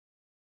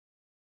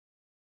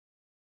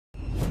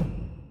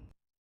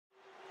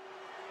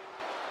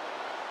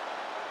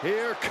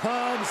Here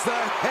comes the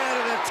head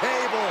of the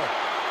table,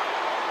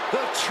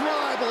 the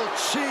tribal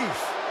chief.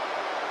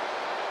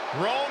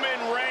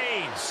 Roman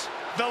Reigns,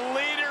 the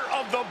leader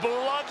of the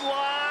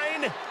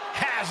Bloodline,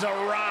 has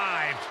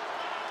arrived.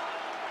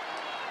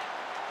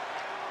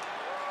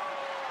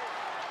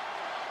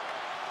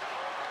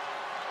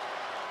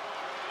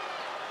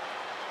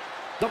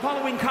 The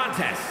following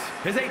contest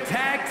is a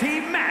tag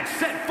team match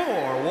set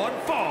for one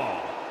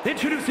fall.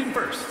 Introducing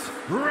first,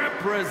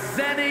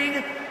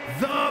 representing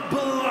the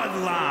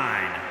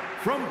Bloodline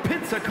from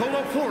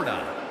Pensacola,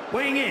 Florida,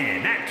 weighing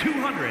in at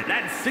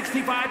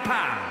 265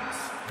 pounds,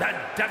 the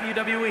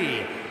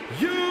WWE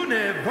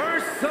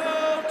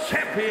Universal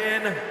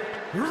Champion,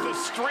 the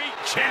Street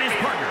Champion, and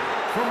his partner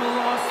from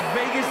Las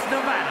Vegas,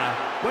 Nevada,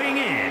 weighing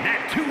in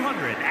at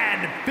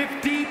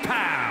 250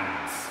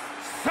 pounds,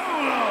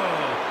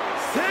 Solo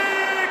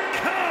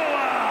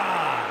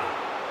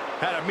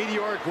Had a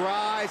meteoric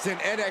rise in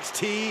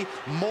NXT,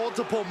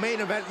 multiple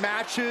main event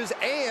matches,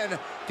 and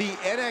the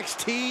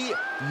NXT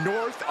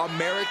North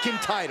American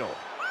title.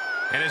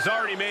 And has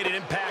already made an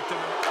impact.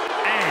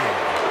 And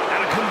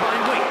at a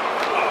combined weight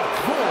of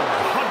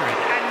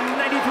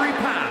 493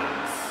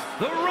 pounds,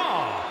 the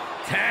Raw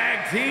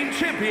Tag Team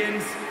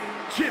Champions,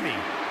 Jimmy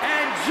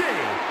and Jey,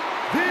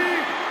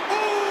 the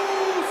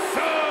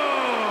Usos.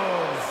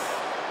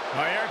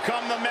 Now here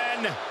come the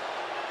men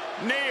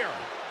near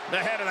the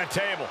head of the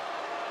table.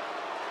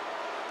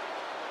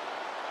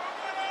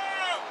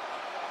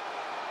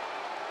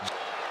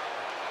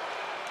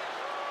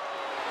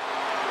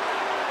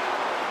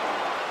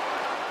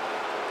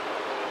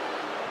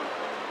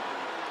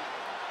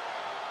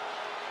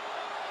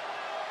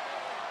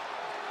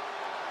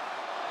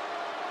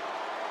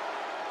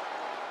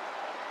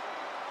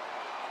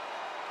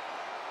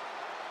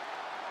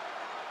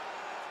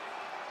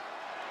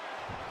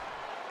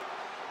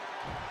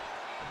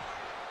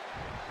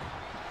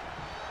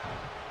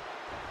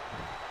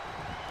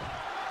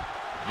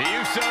 The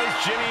Usos,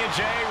 Jimmy and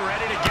Jey,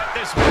 ready to get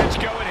this match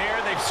going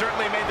here. They've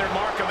certainly made their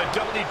mark on the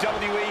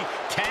WWE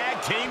Tag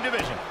Team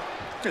division.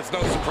 It's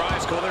no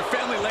surprise, Cole. Their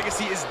family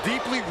legacy is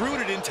deeply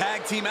rooted in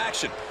tag team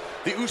action.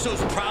 The Usos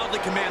proudly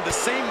command the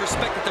same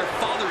respect that their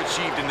father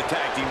achieved in the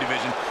tag team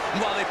division.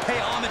 And while they pay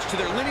homage to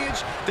their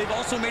lineage, they've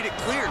also made it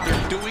clear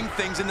they're doing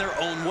things in their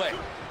own way.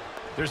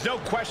 There's no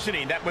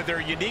questioning that with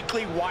their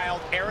uniquely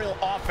wild aerial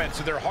offense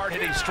and their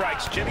hard-hitting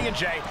strikes, Jimmy and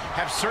Jey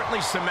have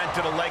certainly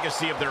cemented a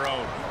legacy of their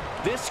own.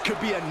 This could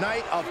be a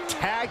night of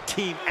tag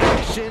team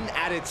action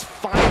at its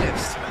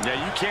finest. Yeah,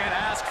 you can't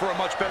ask for a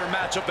much better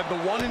matchup than the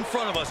one in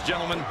front of us,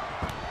 gentlemen.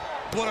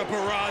 What a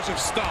barrage of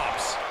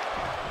stops.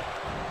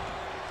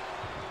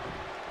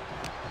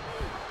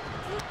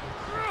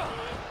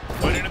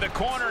 Put into the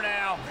corner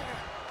now.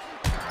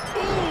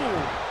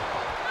 Ooh.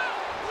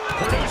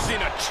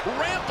 Producing a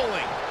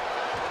trampling.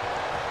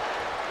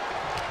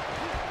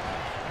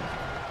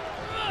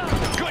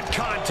 Good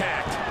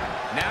contact.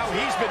 Now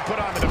he's been put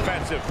on the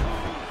defensive.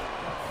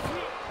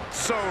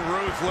 So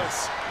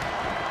ruthless.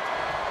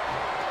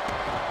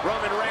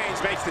 Roman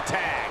Reigns makes the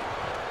tag.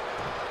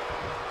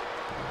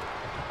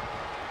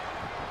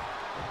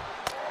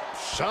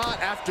 Shot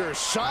after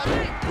shot.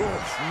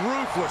 Oof,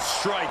 ruthless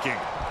striking.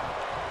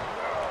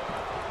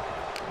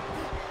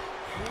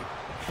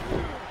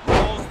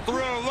 Rolls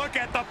through. Look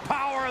at the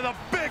power of the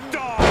big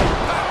dog.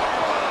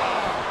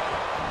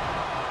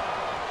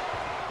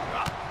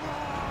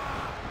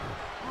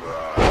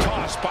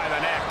 Tossed by the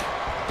neck.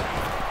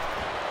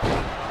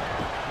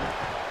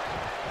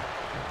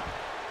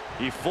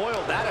 He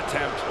foiled that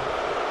attempt.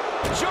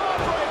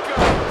 Jawbreaker!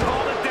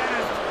 Call it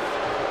dentist.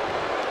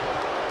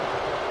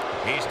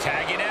 He's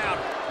tagging out.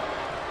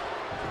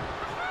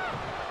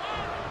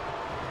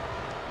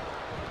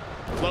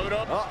 Load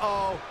up.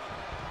 Uh-oh.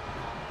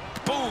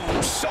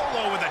 Boom!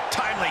 Solo with a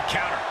timely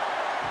counter.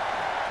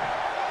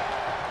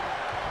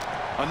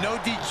 A no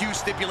DQ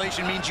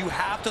stipulation means you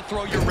have to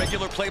throw your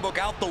regular playbook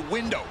out the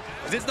window.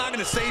 It's not going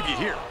to save you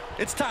here.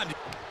 It's time to...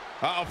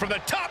 Uh-oh, from the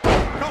top.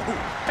 Oh,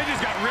 they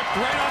just got ripped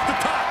right off the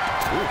top.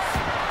 Oof.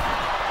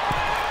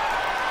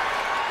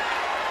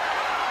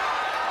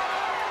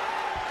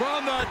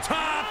 From the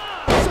top.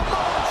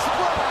 Samoan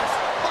splash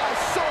by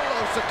Solo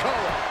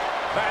Sikoa.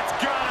 That's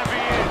gotta be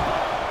it.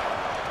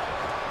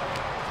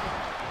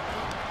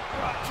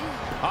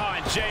 Oh,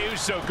 and Jey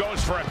Uso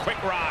goes for a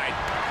quick ride.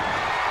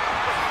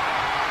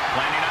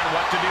 Planning on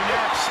what to do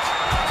next.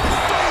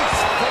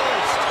 Face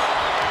first.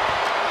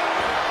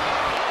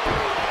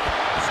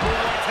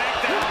 School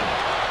takedown.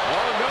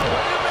 Oh, no,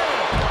 wait a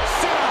minute.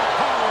 Sit-out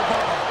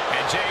powerbomb.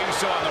 And Jey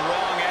Uso on the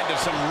wrong end of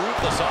some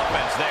ruthless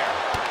offense there.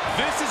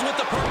 This is what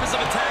the purpose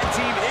of a tag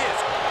team is.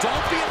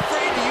 Don't be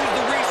afraid to use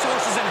the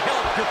resources and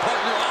help your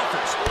partner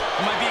offers.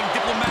 Am I being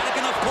diplomatic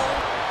enough, Cole?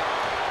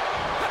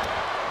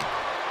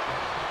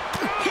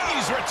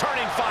 He's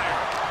returning fire.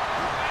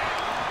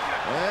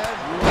 And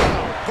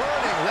wow,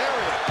 burning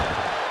lariat.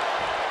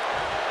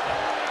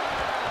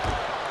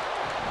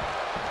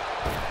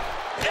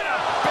 In a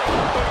big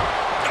boot.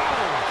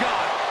 Oh,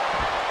 God.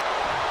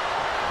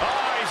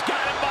 Oh, he's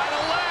got him by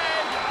the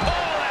leg.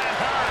 Oh, that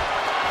hurt.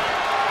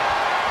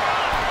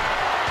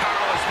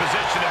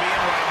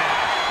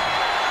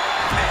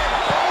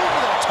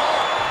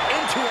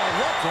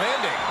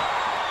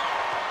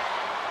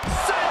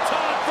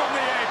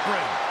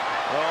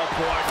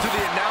 boy, to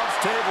the announce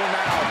table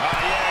now.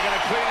 Yeah,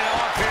 gonna clean it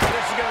off here.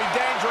 This is gonna be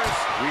dangerous.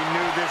 We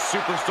knew this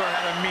superstar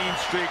had a mean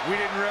streak. We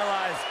didn't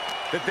realize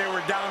that they were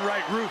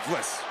downright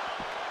ruthless.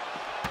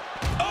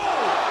 Oh!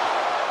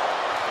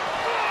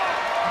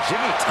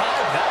 Jimmy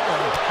tied that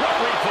one. What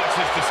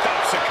reflexes to stop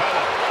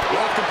Sikoa?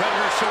 Both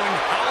competitors showing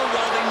how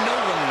well they know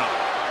one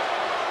another.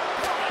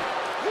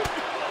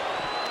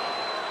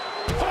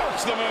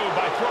 Force the move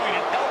by throwing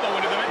an elbow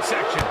into the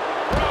midsection.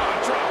 Raw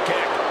drop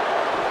kick.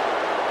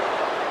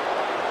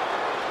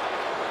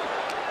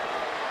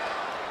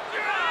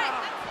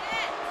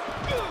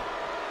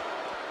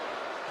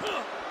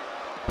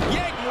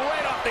 Yanked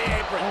right off the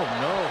apron. Oh,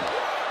 no.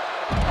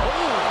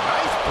 Oh,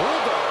 nice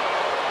bulldog.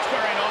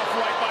 Squaring off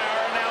right by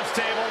our announce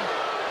table.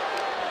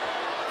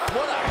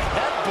 What a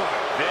headbutt.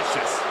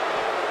 Vicious.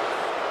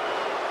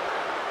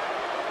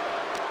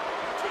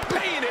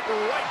 Paying it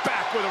right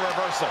back with a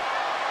reversal.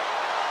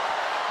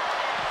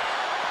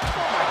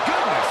 Oh, my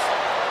goodness.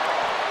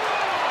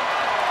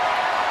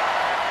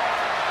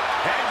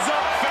 Heads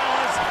up,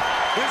 fellas.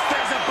 This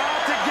thing's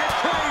about to get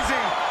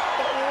crazy.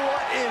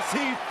 What is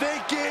he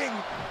thinking?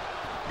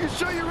 You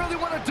sure you really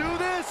want to do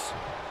this?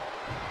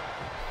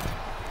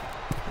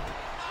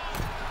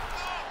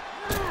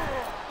 Be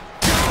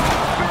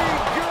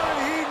good,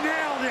 he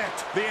nailed it.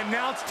 The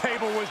announce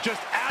table was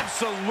just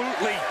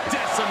absolutely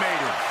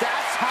decimated.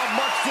 That's how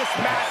much this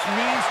match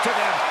means to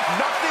them.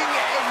 Nothing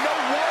and no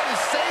one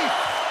is safe.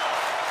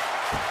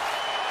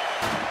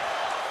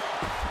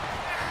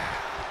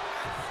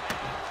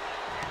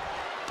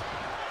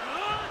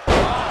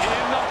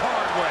 In the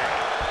hard way.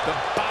 The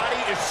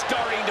body is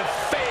starting to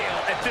fail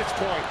at this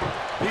point.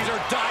 These are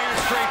dire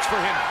straits for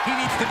him. He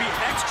needs to be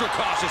extra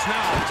cautious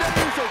now. Jey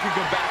Uso can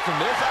come back from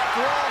this. After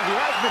all, he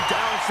has been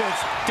down since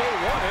day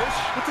one-ish.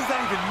 What does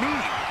that even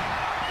mean?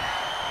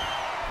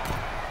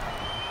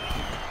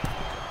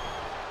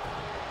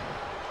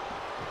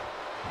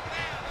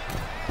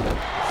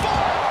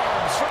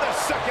 Forearms for the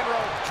second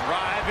rope.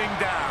 Driving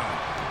down.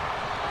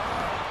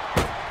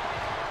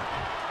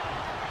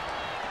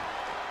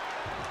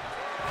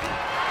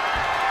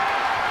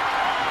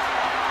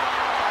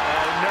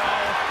 Oh, no.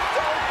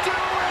 Don't do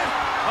it.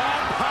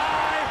 Up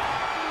high.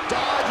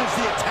 Dodges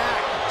the attack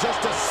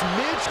just a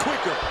smidge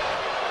quicker.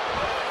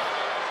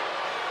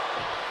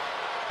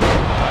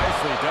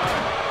 Nicely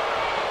done.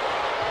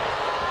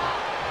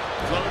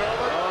 Float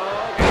over.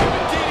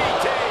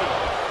 DDT.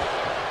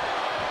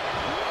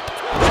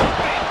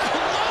 Jumping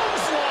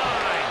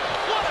clothesline.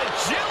 What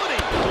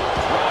agility.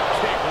 Drop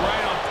kick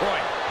right on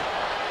point.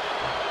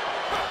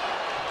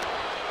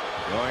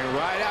 Going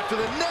right after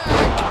the neck.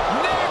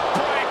 Neck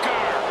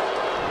breaker.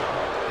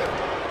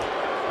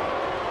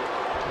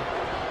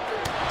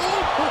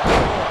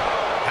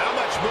 How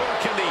much more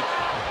can the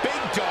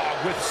big dog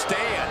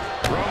withstand?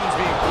 Roman's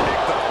being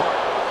picked apart.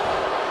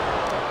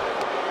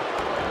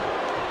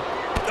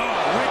 Oh,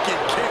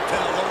 wicked kick to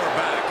the lower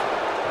back.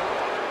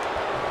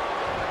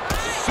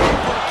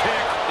 Super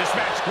kick. This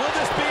match, will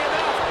this be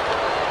enough?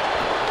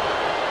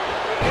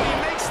 And he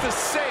makes the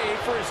save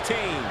for his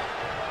team.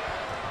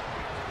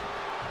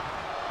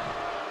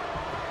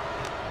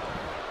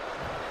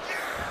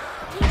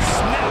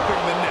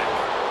 Snapping the neck.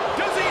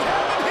 Does he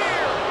have him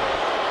here?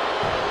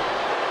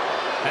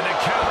 And the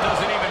count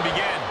doesn't even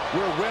begin.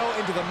 We're well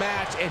into the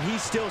match, and he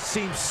still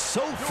seems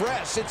so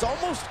fresh. It's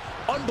almost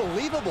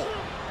unbelievable.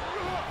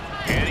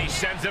 And he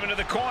sends him into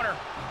the corner.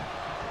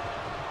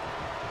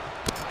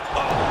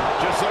 Oh,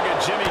 just look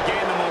at Jimmy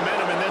gain the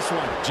momentum in this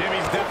one.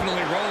 Jimmy's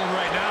definitely rolling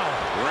right now.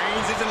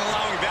 Reigns isn't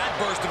allowing that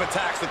burst of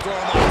attacks to throw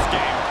him off his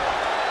game.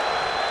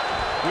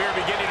 We are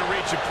beginning to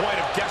reach a point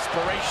of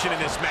desperation in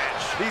this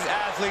match. These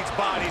athletes'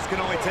 bodies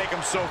can only take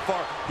them so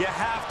far. You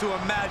have to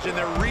imagine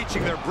they're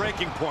reaching their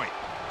breaking point.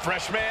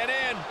 Fresh man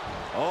in.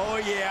 Oh,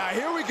 yeah,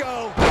 here we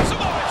go.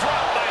 Samoa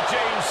drop by Jey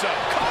Uso.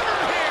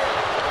 Covered here.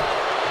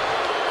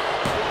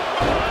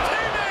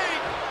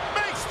 Teammate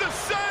makes the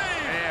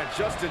save. And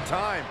just in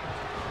time.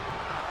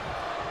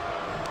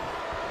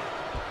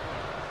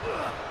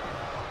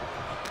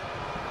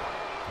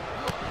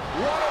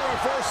 What a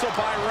reversal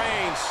by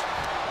Reigns.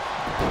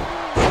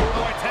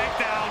 Boy,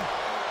 takedown.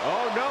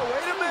 Oh, no,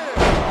 wait a minute.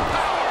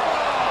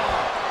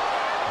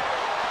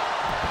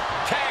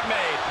 Tag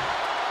made.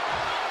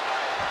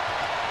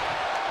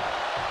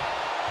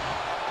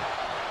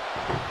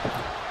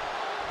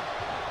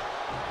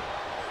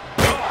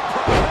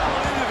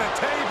 Into the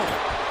table.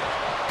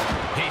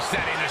 He's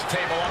setting this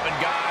table up, and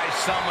guys,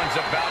 someone's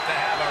about to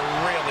have a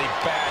really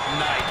bad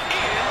night.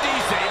 And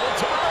he's able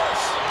to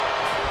reverse.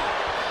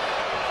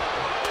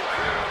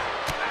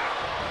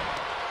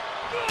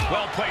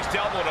 Well-placed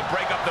elbow to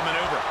break up the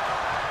maneuver.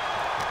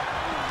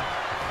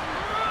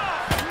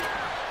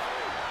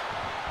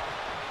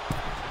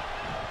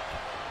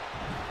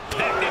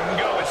 That didn't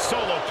go as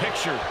Solo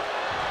pictured.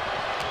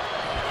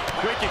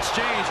 Quick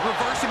exchange,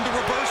 reversing the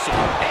reversal.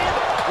 And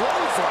a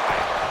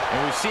clothesline.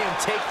 And we see him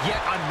take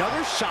yet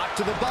another shot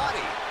to the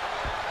body.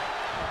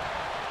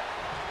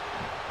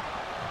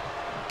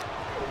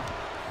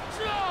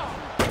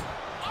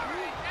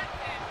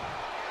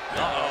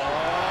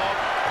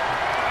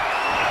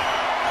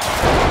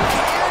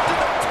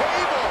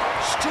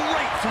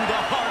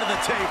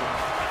 table.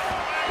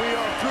 We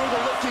are through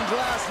the looking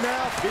glass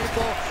now,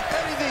 people.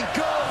 Anything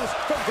goes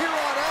from here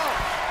on out.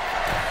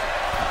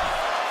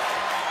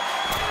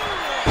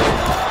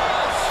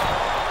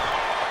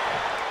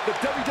 The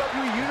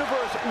WWE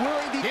Universe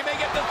willing to... He may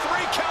get the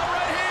 3 count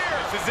right here.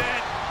 This is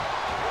it.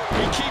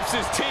 He keeps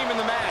his team in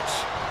the match.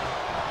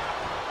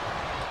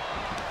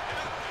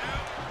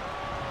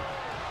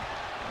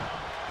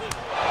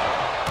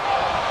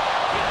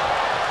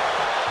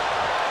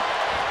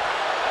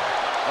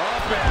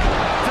 Up and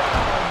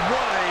down.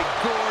 What a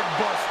gourd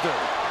buster.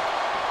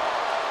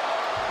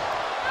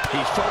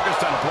 He's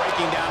focused on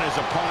breaking down his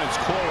opponent's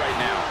core right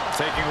now,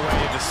 Taking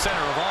away the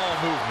center of all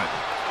movement.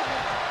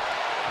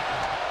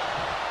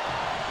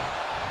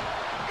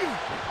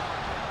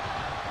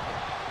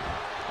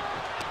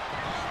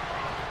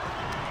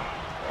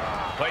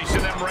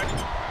 placing them right.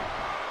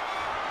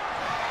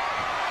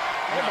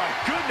 Oh my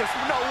goodness,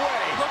 no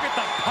way. Look at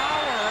the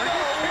power.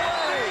 No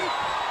way.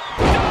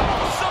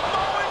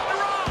 Samoan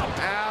drop.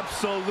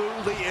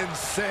 Absolutely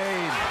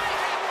insane.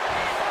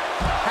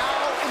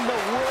 How in the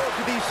world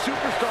do these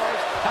superstars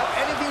have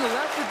anything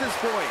left at this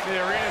point? The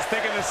arena's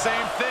thinking the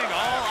same thing.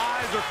 All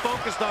eyes are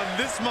focused on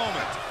this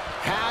moment.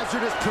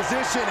 Hazardous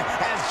position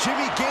as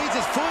Jimmy gains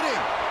his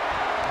footing.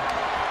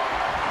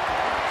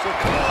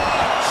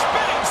 Sikoa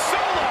Spinning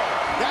solo.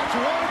 That's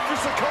one for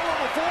Sikoa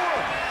before.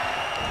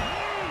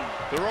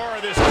 The roar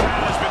of this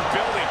crowd has been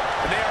building,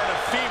 and they are at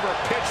a fever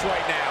pitch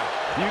right now.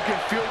 You can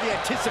feel the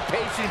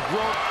anticipation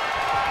grow.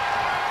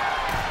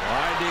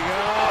 Winding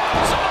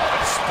up.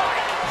 Samoan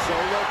spike.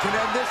 Solo can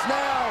end this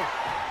now.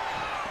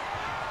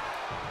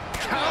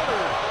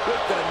 Counter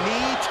with the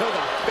knee to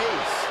the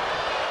face.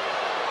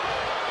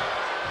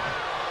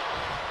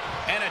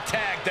 And a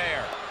tag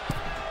there.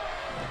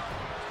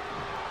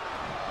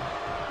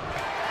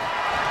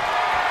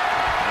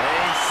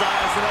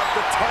 Sizing up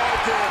the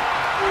target.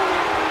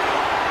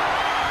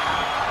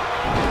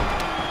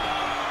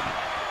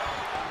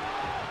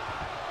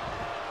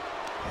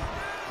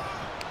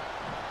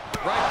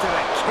 Right to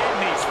the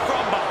kidneys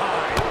from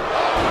behind.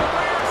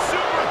 Rear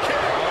super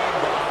kick. From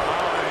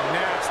behind,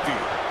 nasty.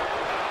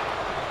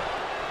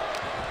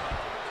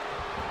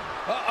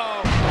 Uh-oh.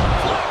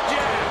 Flip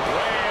jab.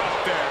 Way up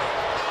there.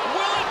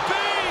 Will it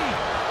be?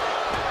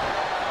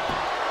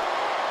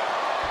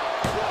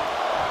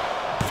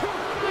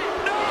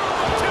 No!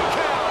 2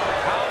 count.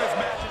 How does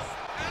matches...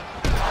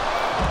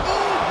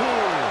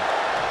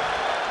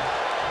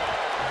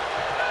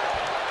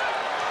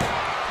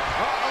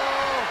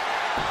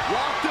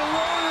 Locked and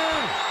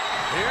loaded.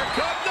 Here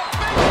comes the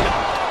big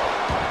dog.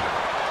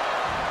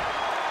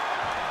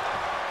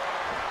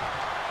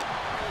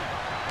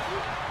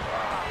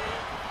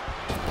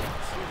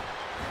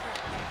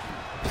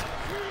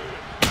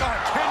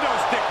 Kendo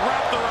stick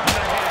wrapped around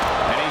the head.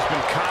 And he's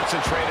been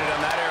concentrated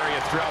on that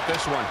area throughout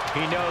this one.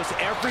 He knows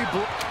every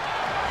blow.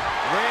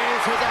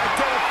 Reigns has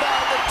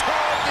identified the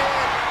target.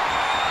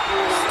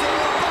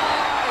 Stand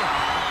by.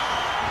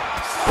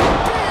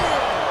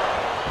 Spear.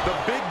 The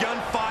big gun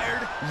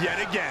fired yet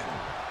again.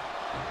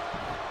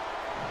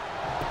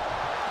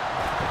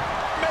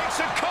 Makes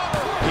a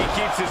cover. He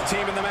keeps his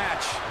team in the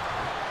match.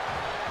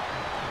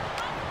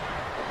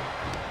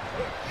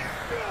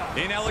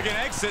 Inelegant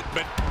exit,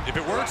 but if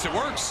it works, it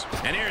works.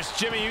 And here's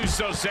Jimmy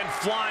Uso sent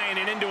flying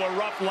and into a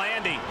rough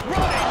landing.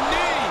 Running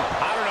knee.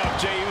 I don't know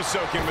if Jey Uso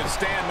can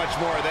withstand much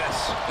more of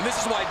this. And this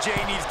is why Jey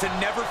needs to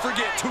never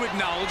forget to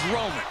acknowledge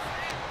Roman.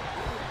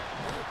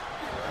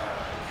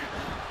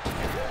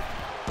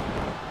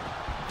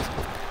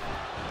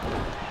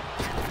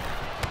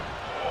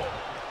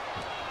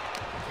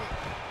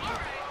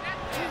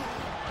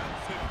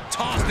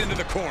 Tossed into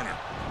the corner.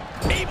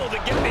 Able to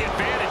get the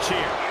advantage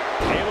here.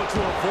 Able to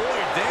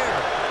avoid there.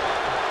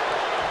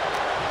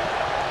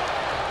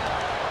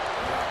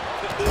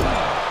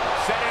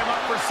 Setting him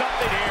up for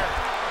something here.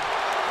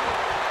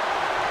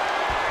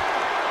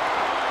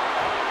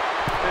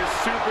 This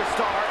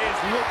superstar is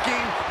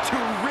looking to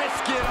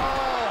risk it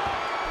all.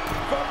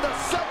 From the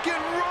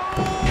second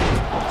row.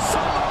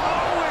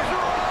 Samoa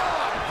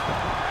drop.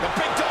 The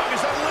big dog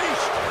is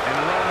unleashed. And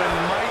Roman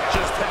might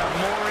just have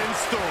more in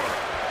store.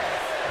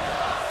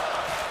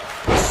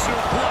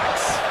 Suplex.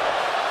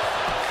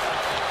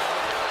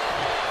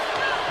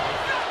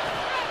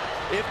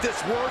 If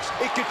this works,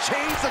 it could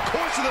change the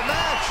course of the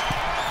match.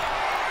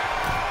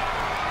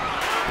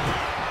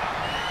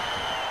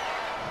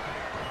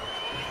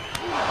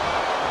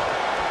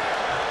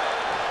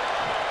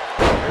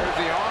 There's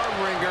the arm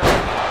wringer,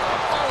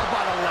 followed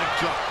by the leg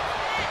drop.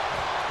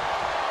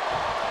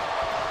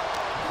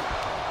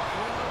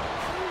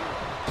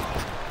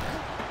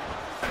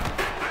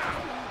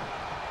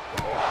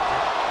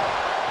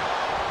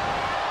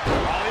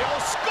 Oh, the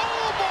old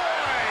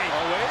schoolboy.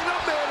 Oh, wait a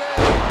minute.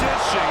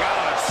 Dishing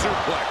out a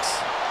suplex.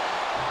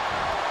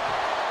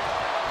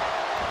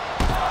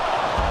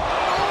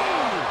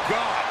 Oh,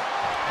 God.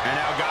 And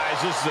now, guys,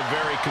 this is a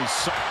very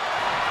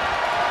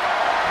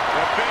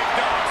The big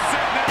dog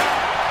setting it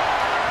up.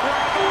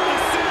 Bravo to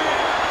see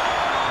it.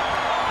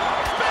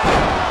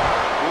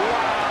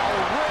 Wow,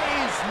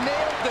 Reigns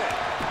nailed it.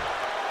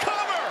 Cut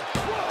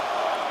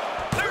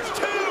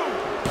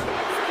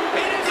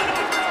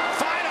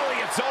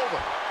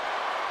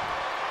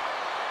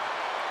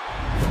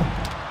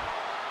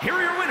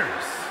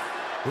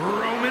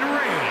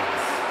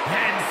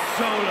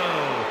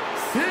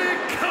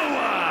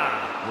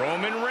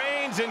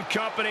Reigns and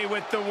company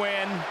with the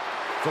win.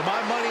 For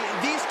my money,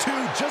 these two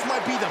just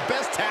might be the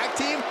best tag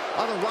team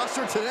on the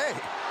roster today.